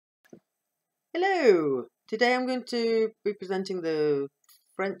Hello! Today I'm going to be presenting the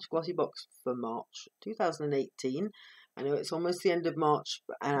French Glossybox for March 2018. I know it's almost the end of March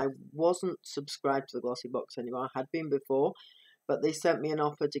and I wasn't subscribed to the Glossybox anymore. I had been before, but they sent me an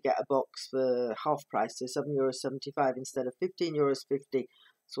offer to get a box for half price, so €7.75 instead of €15.50.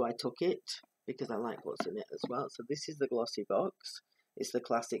 So I took it because I like what's in it as well. So this is the Glossybox. It's the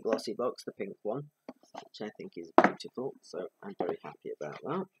classic Glossybox, the pink one, which I think is beautiful. So I'm very happy about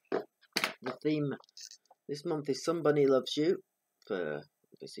that. The theme this month is Somebody Loves You,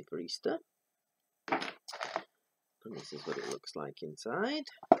 obviously for Easter. And this is what it looks like inside.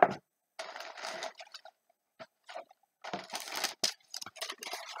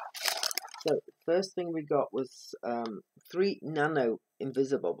 So the first thing we got was 3 nano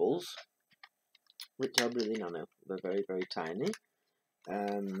Invisibubbles, which are really nano. They're very, very tiny.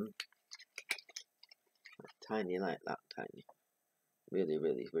 Tiny like that, tiny. Really,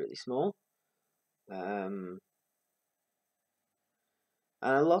 really, really small. And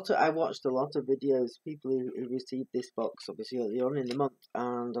I watched a lot of videos, people who received this box obviously early on in the month,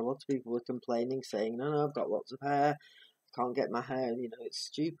 and a lot of people were complaining, saying, no, I've got lots of hair, I can't get my hair, it's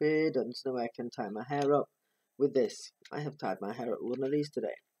stupid, and there's no way I can tie my hair up. With this, I have tied my hair up with one of these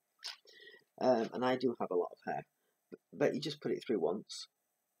today. And I do have a lot of hair, but you just put it through once.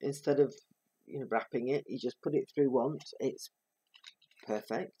 Instead of, wrapping it, you just put it through once. It's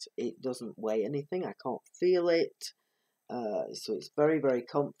perfect. It doesn't weigh anything. I can't feel it. So it's very, very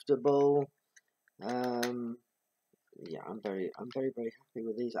comfortable. Yeah, I'm very, very happy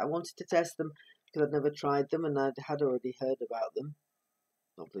with these. I wanted to test them because I'd never tried them and I had already heard about them.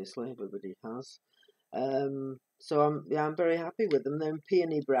 Obviously, everybody has. So I'm very happy with them. They're in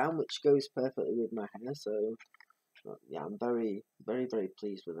peony brown, which goes perfectly with my hair. So yeah, I'm very, very, very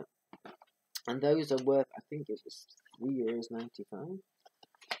pleased with it. And those are worth, I think it was €3.95.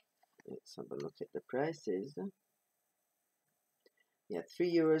 Let's have a look at the prices. Yeah,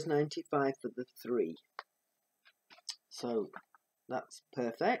 €3.95 for the 3. So that's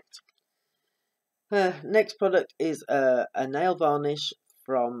perfect. Next product is a nail varnish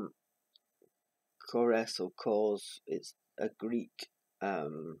from Kores or Kors. It's a Greek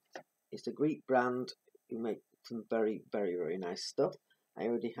brand who make some very, very, very nice stuff. I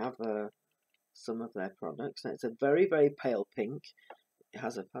already have some of their products. And it's a very, very pale pink. It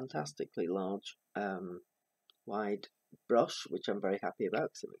has a fantastically large, wide brush, which I'm very happy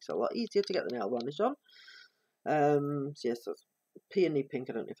about because it makes it a lot easier to get the nail varnish on. So yes, that's peony pink.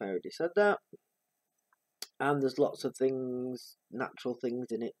 I don't know if I already said that. And there's lots of things, natural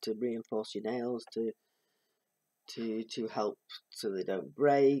things in it to reinforce your nails, to help so they don't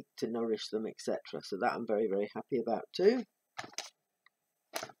break, to nourish them, etc. So that I'm very, very happy about too.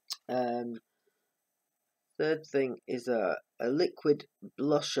 Third thing is a liquid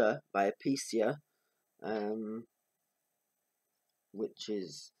blusher by Apecia, which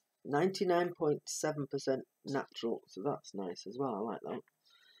is 99.7% natural, so that's nice as well. I like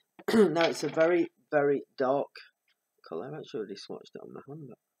that. Now it's a very, very dark colour. I've actually already swatched it on my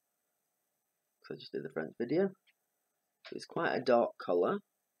hand because I just did the French video. So it's quite a dark colour.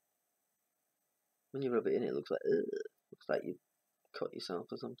 When you rub it in, it looks like you cut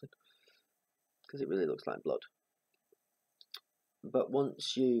yourself or something, because it really looks like blood. But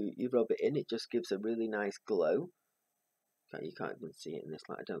once you rub it in, it just gives a really nice glow. You can't even see it in this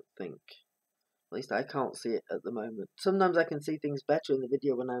light, I don't think. At least I can't see it at the moment. Sometimes I can see things better in the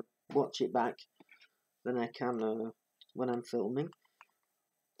video when I watch it back than I can when I'm filming.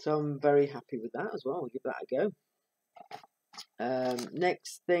 So I'm very happy with that as well. I'll give that a go.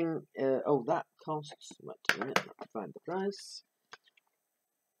 Next thing, that costs, wait a minute, let me find the price.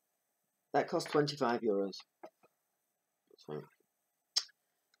 That costs €25. So,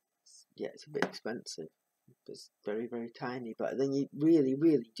 yeah, it's a bit expensive. It's very, very tiny, but then you really,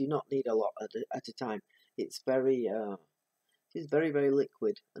 really do not need a lot at a time. It's very, very, very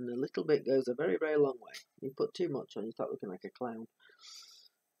liquid, and a little bit goes a very, very long way. You put too much on, you start looking like a clown.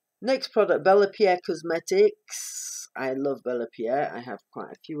 Next product, Bella Pierre Cosmetics. I love Bella Pierre. I have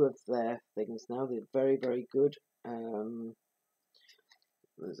quite a few of their things now. They're very, very good.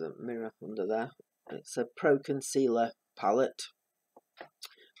 There's a mirror under there. It's a Pro Concealer palette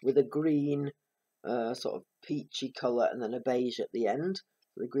with a green, sort of peachy colour, and then a beige at the end.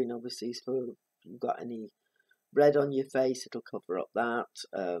 The green obviously is for if you've got any red on your face, it'll cover up that.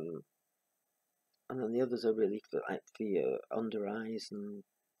 And then the others are really for your under eyes and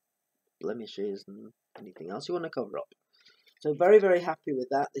blemishes and anything else you want to cover up. So very, very happy with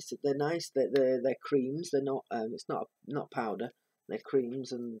that. They're nice. They're creams. They're not. It's not powder. They're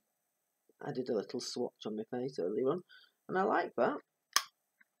creams, and I did a little swatch on my face earlier on, and I like that.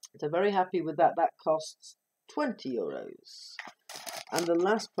 So very happy with that. That costs €20. And the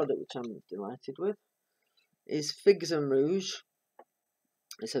last product, which I'm delighted with, is Figs and Rouge.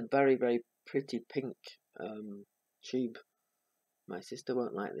 It's a very, very pretty pink tube. My sister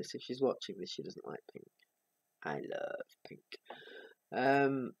won't like this. If she's watching this, she doesn't like pink. I love pink.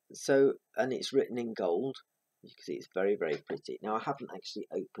 And it's written in gold. As you can see, it's very, very pretty. Now, I haven't actually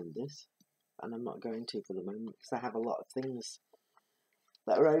opened this, and I'm not going to for the moment, because I have a lot of things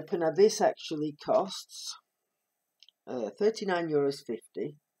that are open. Now, this actually costs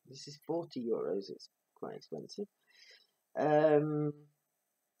 €39.50. This is €40. It's quite expensive.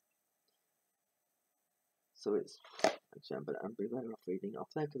 So it's actually I'm better off reading off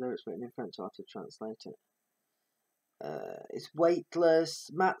there because it's written in French. I'll have to translate it. It's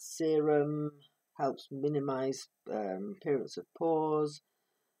weightless, matte serum, helps minimise appearance of pores,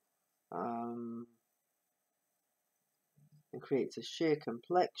 and creates a sheer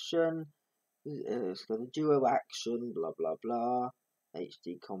complexion. It's got a duo action, blah blah blah,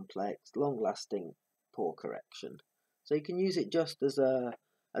 HD complex, long lasting pore correction. So you can use it just as a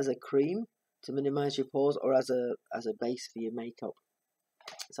cream to minimise your pores, or as a base for your makeup.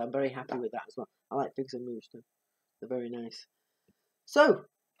 So I'm very happy with that as well. I like Figs and Rouge too. They're very nice. So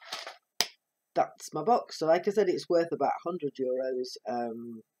that's my box. So like I said, it's worth about €100,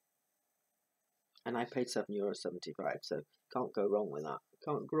 and I paid €7.75. So can't go wrong with that.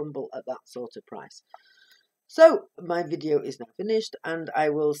 Can't grumble at that sort of price. So my video is now finished, and I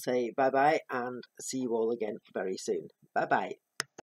will say bye bye and see you all again very soon. Bye bye.